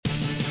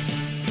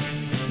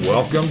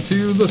Welcome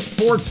to the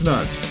Sports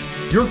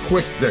Nutz, your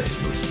quick fix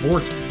for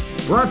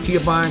sports, brought to you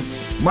by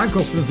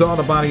Michelson's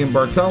Auto Body in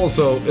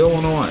Bartelso,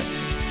 Illinois.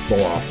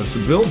 The office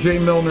of Bill J.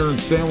 Milner in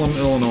Salem,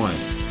 Illinois.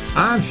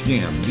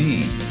 OddsJam,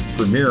 the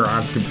premier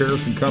odds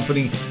comparison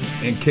company,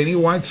 and Kenny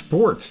White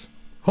Sports,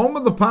 home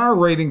of the power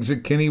ratings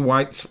at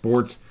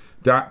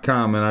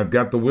KennyWhiteSports.com. And I've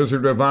got the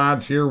Wizard of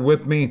Odds here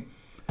with me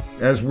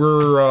as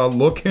we're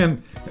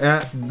looking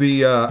at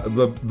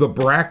the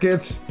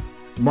brackets.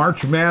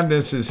 March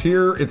Madness is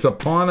here. It's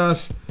upon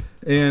us.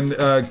 And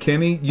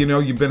Kenny, you know,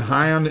 you've been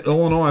high on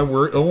Illinois.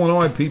 We're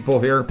Illinois people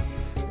here.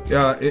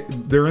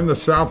 They're in the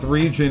South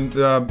region.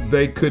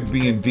 They could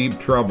be in deep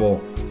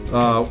trouble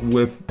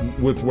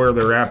with where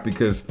they're at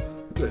because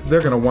they're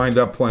going to wind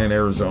up playing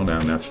Arizona,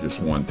 and that's just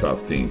one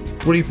tough team.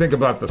 What do you think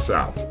about the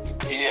South?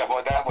 Yeah,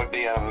 well, that would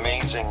be an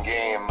amazing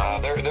game.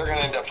 They're going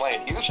to end up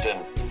playing Houston,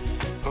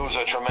 who's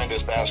a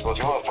tremendous basketball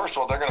team. Well, first of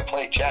all, they're going to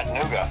play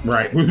Chattanooga.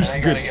 Right, and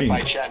they're going to get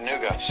by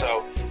Chattanooga.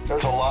 So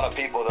there's a lot of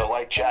people that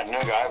like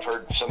Chattanooga. I've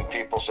heard some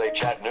people say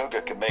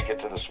Chattanooga could make it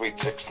to the Sweet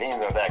 16.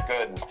 They're that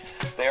good. And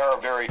they are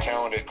a very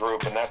talented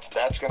group, and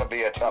that's going to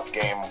be a tough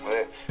game.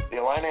 The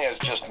Illini has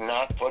just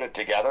not put it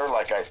together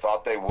like I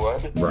thought they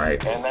would.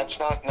 Right. And that's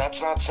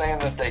not saying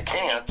that they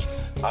can't.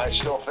 I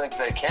still think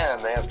they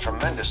can. They have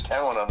tremendous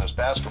talent on this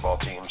basketball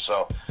team.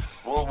 So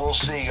we'll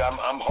see.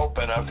 I'm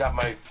hoping. I've got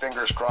my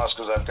fingers crossed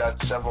because I've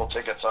got several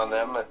tickets on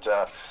them at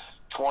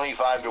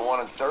 25-1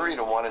 and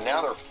 30-1, and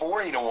now they're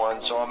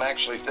 40-1. So I'm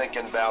actually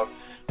thinking about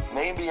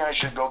maybe I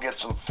should go get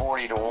some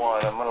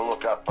 40-1. I'm going to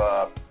look up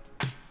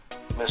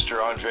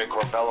Mr. Andre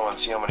Corbello and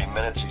see how many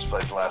minutes he's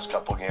played the last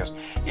couple games.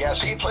 Yeah,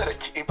 so he played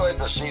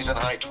the season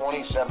high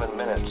 27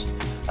 minutes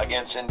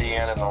against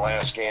Indiana in the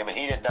last game, and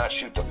he did not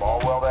shoot the ball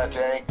well that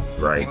day.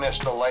 Right. He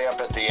missed the layup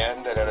at the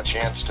end that had a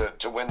chance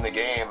to win the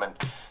game, and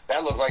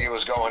that looked like it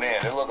was going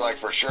in. It looked like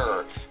for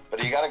sure.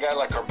 But you got a guy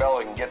like Corbello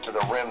who can get to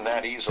the rim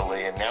that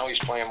easily, and now he's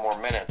playing more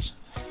minutes.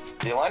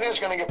 The Illini is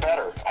going to get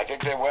better. I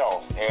think they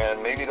will,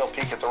 and maybe they'll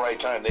peak at the right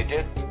time. They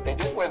did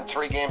win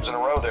 3 games in a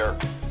row there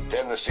to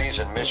end the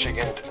season.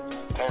 Michigan,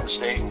 Penn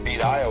State, and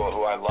beat Iowa,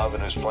 who I love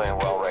and who's playing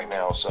well right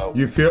now. So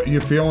you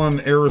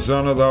feeling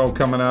Arizona though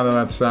coming out of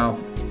that South?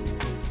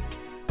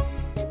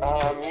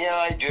 Yeah,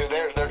 I do.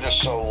 They're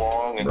just so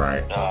long and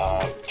right.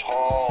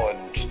 Tall,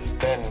 and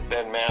Ben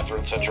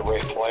Matherin's such a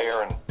great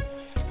player, and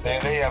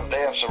they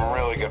have some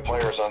really good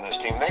players on this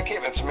team.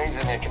 It's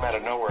amazing they came out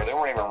of nowhere. They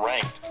weren't even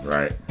ranked.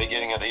 Right.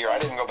 Beginning of the year, I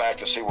didn't go back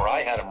to see where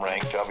I had them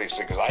ranked,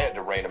 obviously, because I had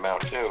to rate them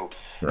out too.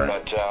 Right.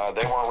 But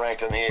they weren't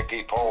ranked in the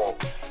AP poll.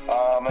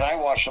 And I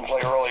watched them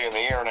play early in the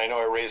year, and I know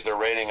I raised their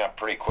rating up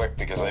pretty quick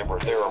because they were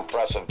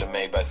impressive to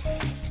me. But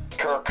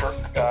Kerr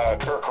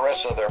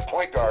Carissa, their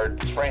point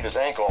guard, sprained his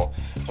ankle.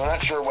 So I'm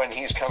not sure when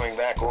he's coming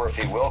back or if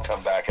he will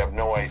come back. I have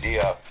no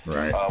idea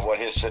what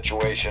his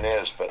situation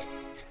is, but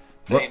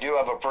they do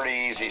have a pretty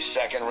easy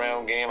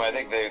second-round game. I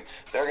think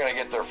they're going to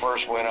get their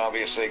first win,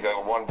 obviously, go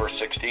 1 versus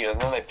 16,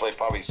 and then they play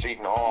probably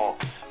Seton Hall.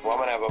 Well, I'm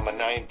going to have them a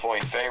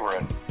 9-point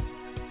favorite.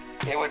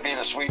 It would be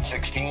the Sweet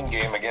 16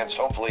 game against,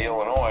 hopefully,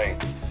 Illinois.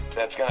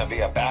 That's going to be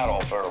a battle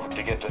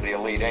to get to the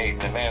Elite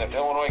Eight. And, man, if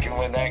Illinois can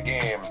win that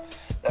game,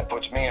 that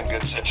puts me in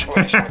good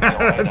situation with the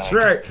Illini. That's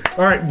right.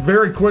 All right,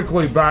 very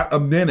quickly, about a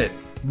minute.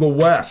 The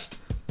West,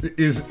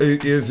 is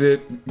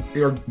it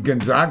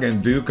Gonzaga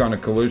and Duke on a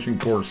collision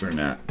course or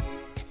not?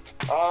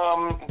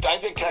 I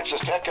think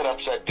Texas Tech could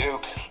upset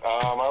Duke.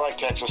 I like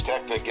Texas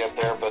Tech to get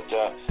there, but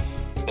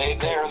they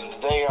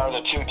are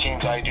the 2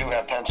 teams I do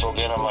have penciled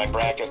in on my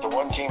bracket. The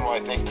one team who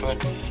I think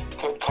could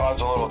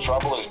cause a little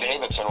trouble is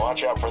Davidson.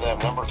 Watch out for them.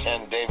 Number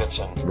 10,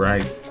 Davidson.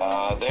 Right.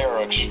 They are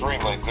an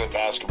extremely good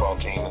basketball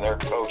team, and their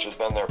coach has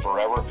been there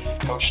forever,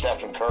 Coach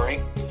Stephen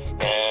Curry.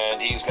 And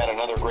he's got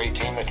another great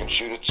team that can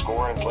shoot it,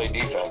 score, and play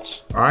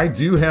defense. I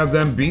do have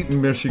them beating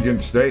Michigan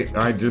State.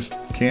 I just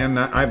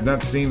cannot. I've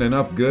not seen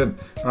enough good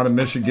out of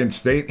Michigan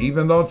State,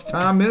 even though it's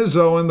Tom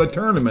Izzo in the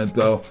tournament,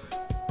 though.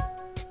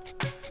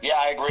 Yeah,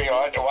 I agree.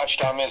 I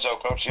watched Tom Izzo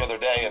coach the other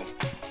day, and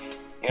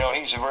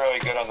he's really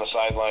good on the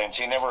sidelines.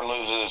 He never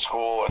loses his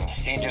cool, and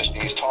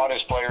he's taught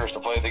his players to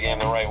play the game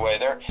the right way.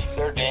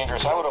 They're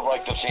dangerous. I would have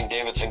liked to have seen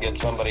Davidson get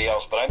somebody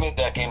else, but I made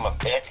that game a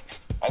pick.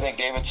 I think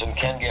Davidson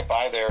can get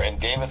by there, and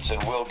Davidson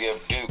will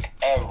give Duke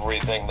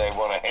everything they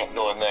want to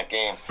handle in that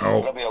game.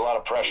 There'll be a lot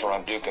of pressure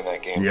on Duke in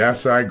that game.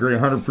 Yes, I agree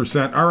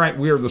 100%. All right,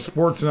 we are the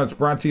Sports Nutz,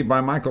 brought to you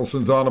by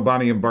Michelson's Auto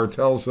Body in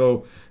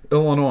Bartelso,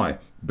 Illinois.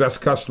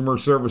 Best customer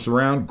service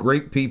around,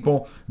 great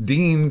people.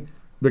 Dean,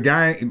 the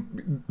guy,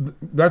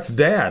 that's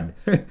Dad.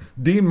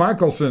 Dean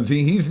Michelson's,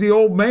 he's the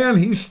old man.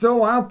 He's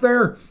still out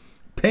there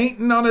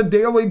painting on a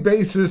daily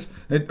basis.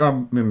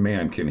 And,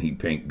 man, can he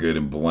paint good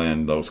and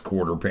blend those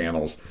quarter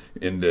panels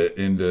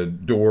into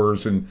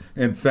doors and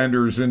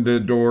fenders into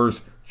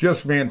doors.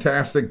 Just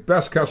fantastic.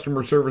 Best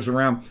customer service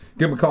around.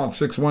 Give him a call at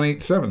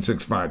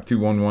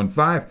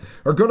 618-765-2115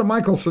 or go to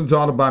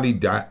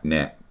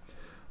michelsonsautobody.net.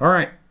 All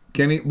right,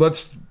 Kenny,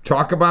 let's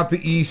talk about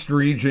the East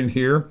region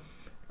here.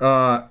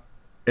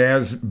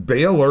 As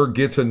Baylor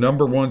gets a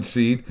number 1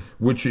 seed,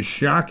 which is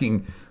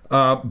shocking.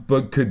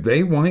 But could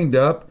they wind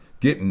up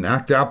getting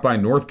knocked out by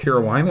North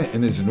Carolina.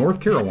 And is North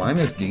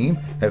Carolina's game,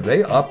 have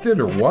they upped it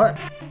or what?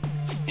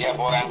 Yeah,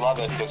 boy, I love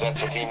it because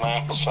that's a team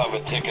I also have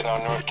a ticket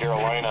on, North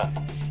Carolina.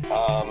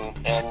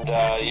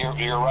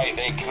 You're right.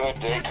 They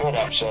could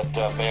upset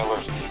Baylor.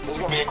 This is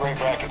going to be a great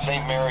bracket.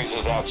 St. Mary's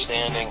is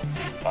outstanding.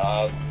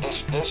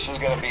 This is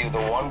going to be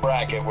the one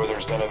bracket where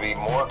there's going to be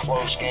more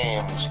close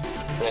games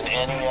than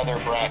any other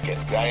bracket.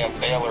 I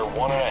have Baylor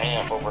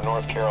 1.5 over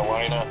North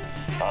Carolina.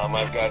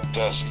 I've got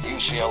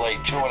UCLA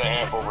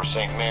 2.5 over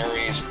St.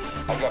 Mary's.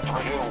 I've got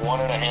Purdue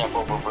 1.5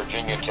 over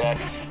Virginia Tech.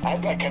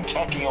 I've got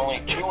Kentucky only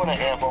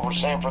 2.5 over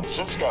San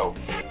Francisco.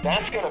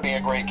 That's going to be a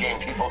great game.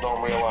 People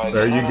don't realize.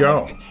 There you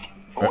go.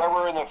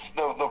 Whoever in the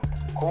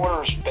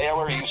quarters,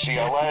 Baylor,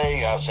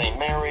 UCLA, St.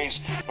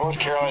 Mary's, North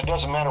Carolina, it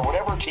doesn't matter.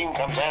 Whatever team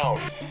comes out,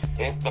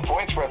 the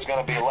point spread's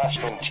going to be less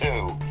than 2,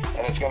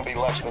 and it's going to be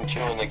less than 2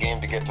 in the game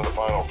to get to the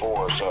Final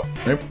Four. So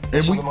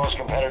this is the most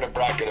competitive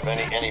bracket of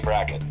any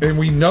bracket. And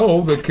we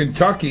know that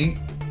Kentucky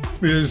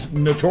is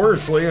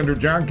notoriously, under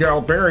John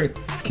Calipari,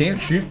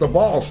 can't shoot the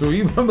ball. So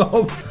even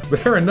though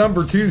they're a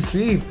number 2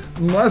 seed,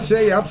 unless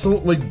they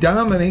absolutely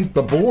dominate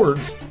the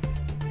boards,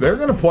 they're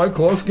going to play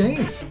close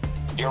games.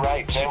 You're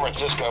right. San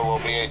Francisco will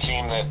be a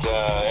team that,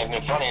 and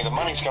it's funny, the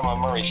money's come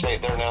on Murray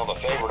State. They're now the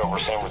favorite over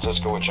San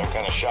Francisco, which I'm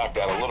kind of shocked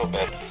at a little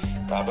bit.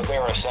 But they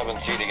were a 7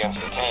 seed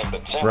against the 10.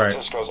 But San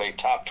Francisco's a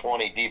top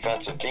 20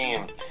 defensive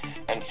team,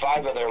 and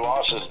 5 of their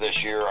losses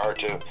this year are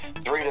 3 to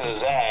the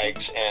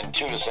Zags and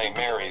 2 to St.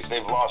 Mary's.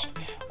 They've lost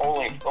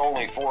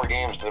only 4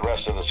 games to the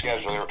rest of the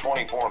schedule. They were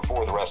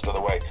 24-4 the rest of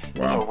the way.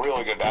 Wow. It's a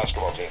really good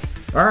basketball team.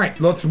 All right,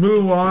 let's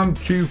move on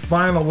to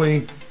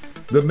finally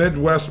the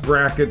Midwest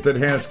bracket that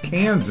has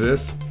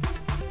Kansas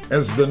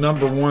as the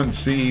number 1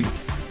 seed,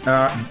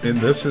 and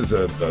this is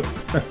a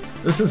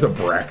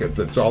bracket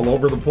that's all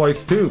over the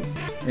place too.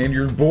 And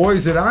your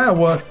boys at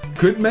Iowa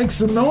could make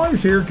some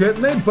noise here,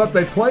 couldn't they? But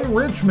they play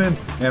Richmond,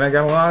 and I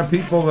got a lot of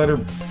people that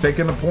are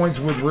taking the points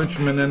with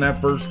Richmond in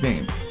that first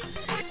game.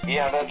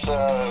 Yeah, that's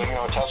a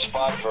tough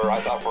spot for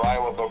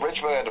Iowa, but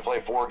Richmond had to play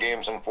 4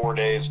 games in 4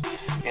 days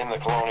in the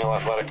Colonial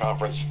Athletic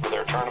Conference for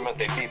their tournament.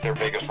 They beat their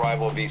biggest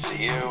rival,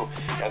 VCU,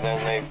 and then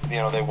they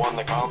won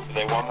the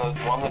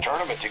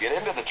tournament to get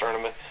into the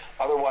tournament.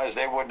 Otherwise,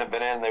 they wouldn't have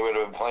been in. They would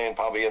have been playing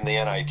probably in the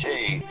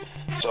NIT.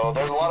 So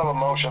there's a lot of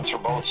emotions for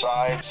both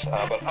sides,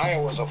 but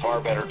Iowa's a far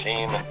better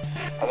team, and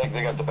I think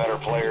they got the better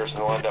players,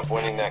 and they'll end up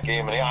winning that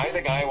game. And yeah, I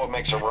think Iowa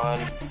makes a run.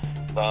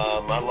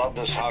 I love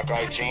this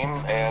Hawkeye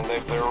team, and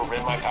they're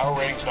in my power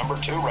ratings number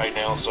 2 right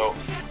now. So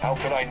how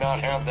could I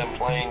not have them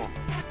playing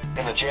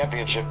in the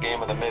championship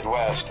game of the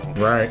Midwest? And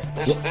right.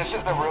 This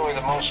is really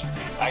the most.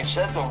 I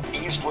said the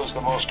East was the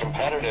most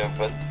competitive,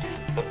 but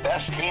the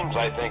best teams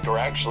I think are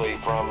actually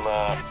from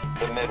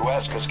the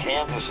Midwest, because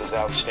Kansas is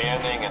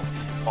outstanding and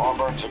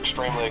Auburn's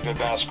extremely a good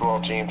basketball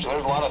team. So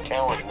there's a lot of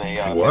talent in the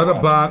What Midwest.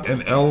 about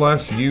an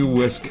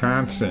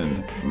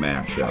LSU-Wisconsin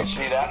matchup? I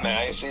see that, man.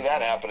 I see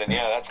that happening.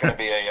 Yeah, that's going to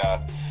be a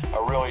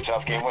really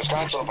tough game.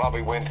 Wisconsin will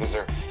probably win because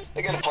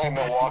they got to play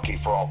Milwaukee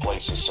for all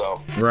places.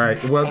 So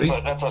right. Well,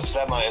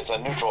 that's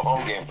a neutral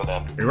home game for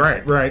them.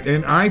 Right.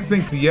 And I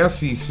think the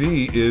SEC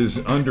is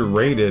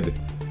underrated.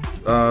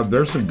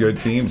 There's some good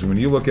teams. When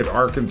you look at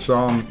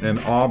Arkansas and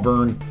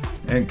Auburn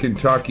and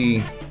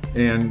Kentucky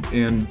and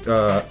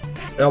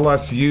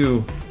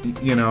LSU,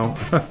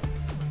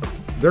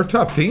 they're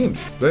tough teams.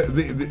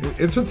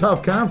 It's a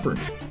tough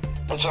conference.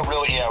 It's a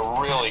really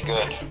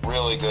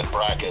good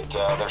bracket.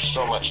 There's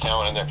so much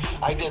talent in there.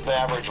 I did the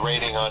average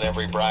rating on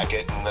every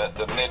bracket, and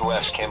the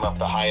Midwest came up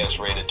the highest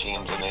rated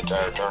teams in the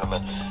entire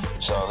tournament.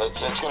 So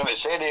it's going to be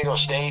San Diego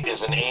State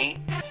is an 8,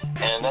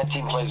 and that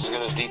team plays as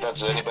good as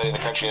defense as anybody in the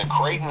country. And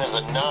Creighton is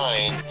a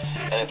 9,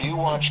 and if you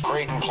watch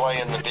Creighton play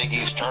in the Big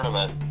East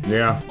tournament,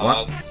 they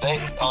on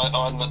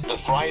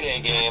the Friday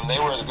game, they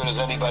were as good as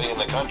anybody in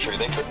the country.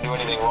 They couldn't do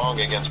anything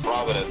wrong against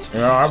Providence.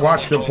 Yeah, I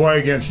watched them play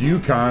against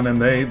UConn,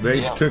 and they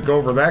took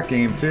over that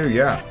game too.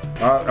 Yeah.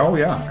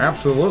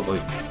 Absolutely.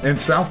 And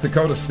South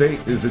Dakota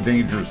State is a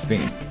dangerous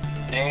team.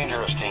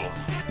 Dangerous team.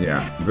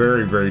 Yeah,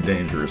 very, very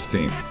dangerous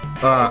team.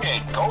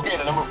 Colgate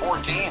at number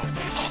 14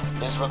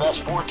 is the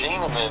best 14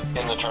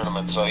 in the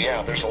tournament. So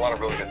yeah, there's a lot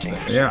of really good teams.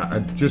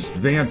 Yeah, just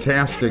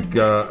fantastic.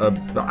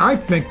 I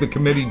think the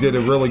committee did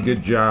a really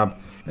good job,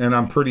 and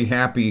I'm pretty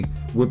happy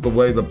with the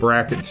way the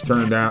brackets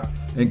turned out.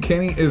 And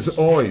Kenny, as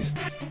always,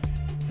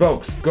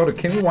 folks, go to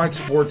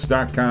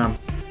KennyWhiteSports.com.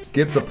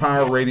 Get the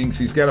power ratings.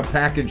 He's got a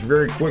package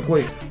very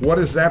quickly. What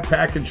is that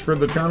package for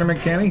the tournament,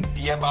 Kenny?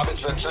 Yeah, Bob,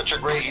 it's been such a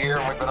great year.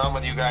 We've been on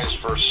with you guys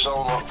for so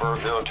long, for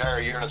the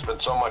entire year, and it's been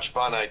so much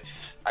fun. I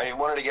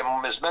wanted to get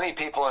as many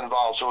people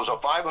involved. So it was a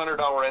 $500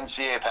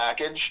 NCAA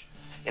package.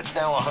 It's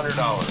now $100.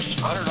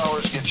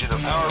 $100 gets you the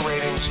power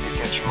ratings. It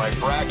gets you my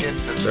bracket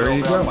that's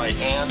filled out by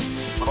hand.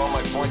 with all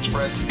my point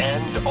spreads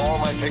and all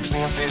my picks in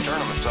the NCAA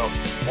tournament. So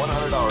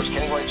 $100.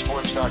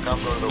 KennyWhiteSports.com. Go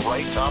to the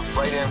top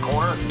right-hand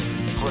corner.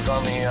 Click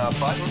on the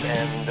button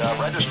and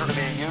register to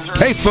be a user.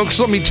 Hey, folks,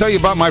 let me tell you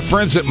about my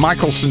friends at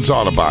Michelson's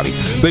Auto Body.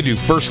 They do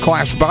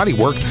first-class body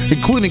work,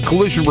 including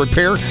collision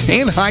repair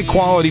and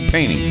high-quality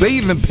painting. They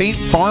even paint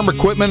farm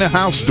equipment and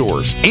house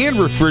doors, and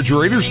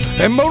refrigerators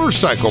and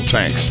motorcycle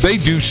tanks. They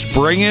do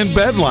spray-in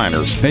bed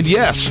liners, and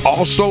yes,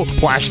 also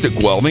plastic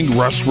welding,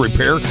 rust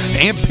repair,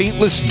 and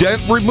paintless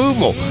dent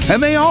removal.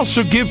 And they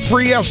also give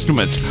free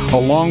estimates,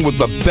 along with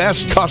the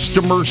best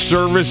customer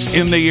service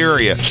in the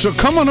area. So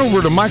come on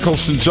over to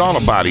Michelson's Auto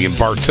Body in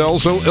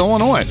Bartelso,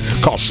 Illinois.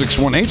 Call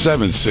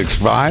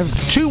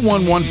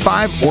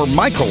 618-765-2115 or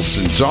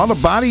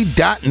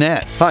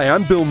michelsonsautobody.net. Hi,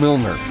 I'm Bill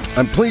Milner.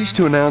 I'm pleased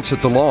to announce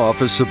that the law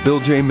office of Bill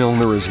J.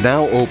 Milner is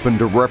now open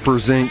to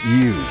represent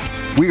you.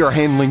 We are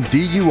handling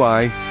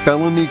DUI,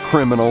 felony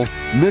criminal,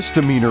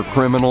 misdemeanor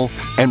criminal,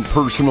 and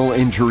personal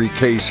injury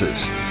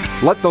cases.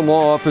 Let the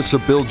law office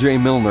of Bill J.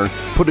 Milner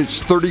put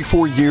its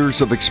 34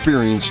 years of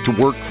experience to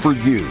work for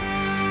you.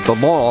 The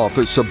law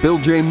office of Bill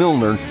J.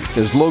 Milner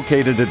is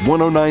located at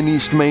 109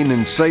 East Main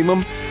in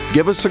Salem.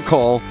 Give us a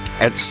call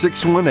at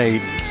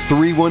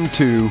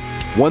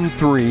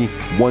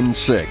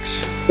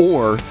 618-312-1316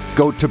 or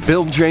go to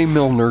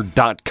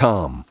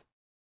BillJMilner.com.